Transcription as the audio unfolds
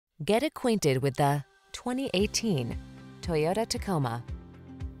Get acquainted with the 2018 Toyota Tacoma.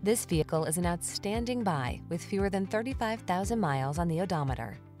 This vehicle is an outstanding buy with fewer than 35,000 miles on the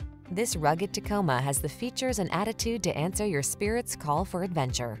odometer. This rugged Tacoma has the features and attitude to answer your spirit's call for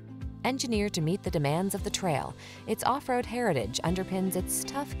adventure. Engineered to meet the demands of the trail, its off-road heritage underpins its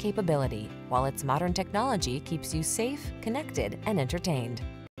tough capability, while its modern technology keeps you safe, connected, and entertained.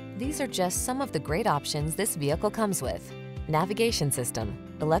 These are just some of the great options this vehicle comes with: navigation system,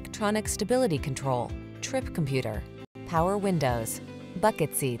 electronic stability control, trip computer, power windows,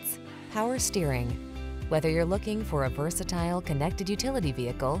 bucket seats, power steering. Whether you're looking for a versatile connected utility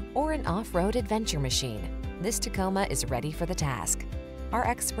vehicle or an off-road adventure machine, this Tacoma is ready for the task. Our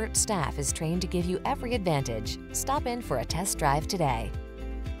expert staff is trained to give you every advantage. Stop in for a test drive today.